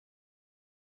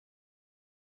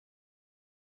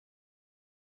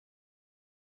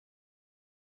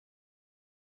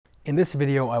In this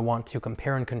video, I want to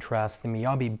compare and contrast the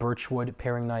Miyabi Birchwood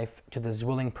Paring Knife to the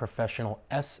Zwilling Professional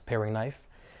S Paring Knife.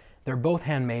 They're both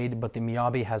handmade, but the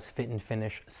Miyabi has fit and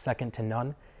finish second to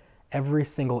none. Every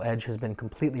single edge has been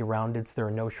completely rounded, so there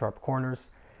are no sharp corners.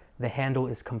 The handle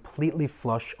is completely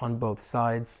flush on both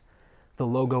sides. The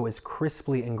logo is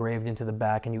crisply engraved into the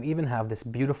back, and you even have this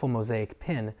beautiful mosaic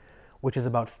pin, which is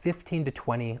about 15 to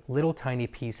 20 little tiny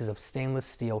pieces of stainless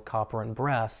steel, copper, and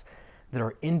brass that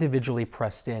are individually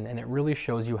pressed in, and it really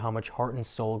shows you how much heart and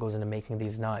soul goes into making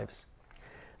these knives.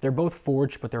 They're both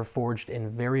forged, but they're forged in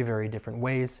very, very different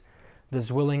ways. The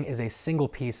Zwilling is a single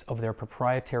piece of their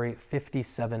proprietary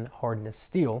 57 hardness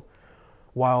steel,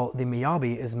 while the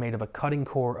Miyabi is made of a cutting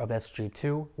core of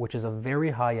SG2, which is a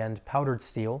very high-end powdered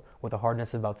steel with a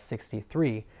hardness of about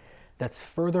 63, that's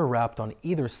further wrapped on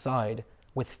either side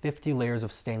with 50 layers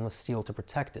of stainless steel to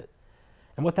protect it.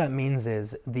 And what that means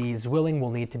is the Zwilling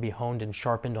will need to be honed and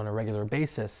sharpened on a regular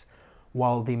basis,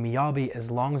 while the Miyabi,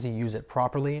 as long as you use it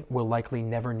properly, will likely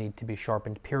never need to be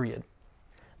sharpened, period.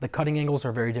 The cutting angles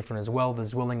are very different as well. The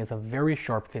Zwilling is a very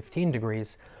sharp 15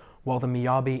 degrees, while the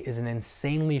Miyabi is an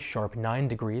insanely sharp 9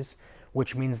 degrees,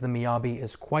 which means the Miyabi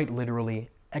is quite literally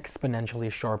exponentially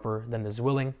sharper than the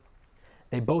Zwilling.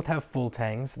 They both have full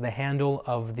tangs. The handle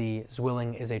of the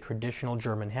Zwilling is a traditional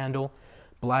German handle,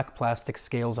 black plastic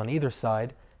scales on either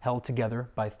side, held together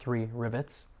by 3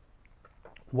 rivets,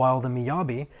 while the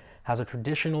Miyabi has a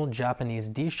traditional Japanese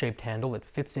D-shaped handle that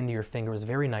fits into your fingers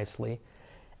very nicely,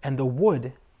 and the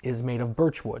wood is made of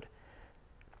birchwood.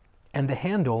 And the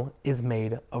handle is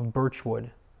made of birchwood,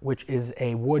 which is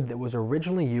a wood that was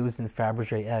originally used in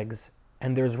Faberge eggs,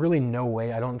 and there's really no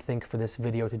way, I don't think, for this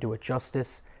video to do it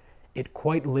justice. It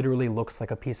quite literally looks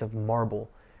like a piece of marble.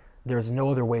 There's no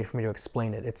other way for me to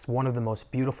explain it. It's one of the most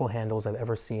beautiful handles I've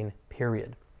ever seen,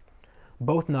 period.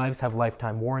 Both knives have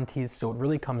lifetime warranties, so it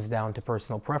really comes down to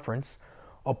personal preference.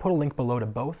 I'll put a link below to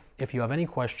both. If you have any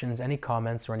questions, any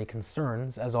comments, or any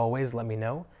concerns, as always, let me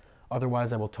know.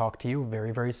 Otherwise, I will talk to you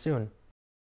very, very soon.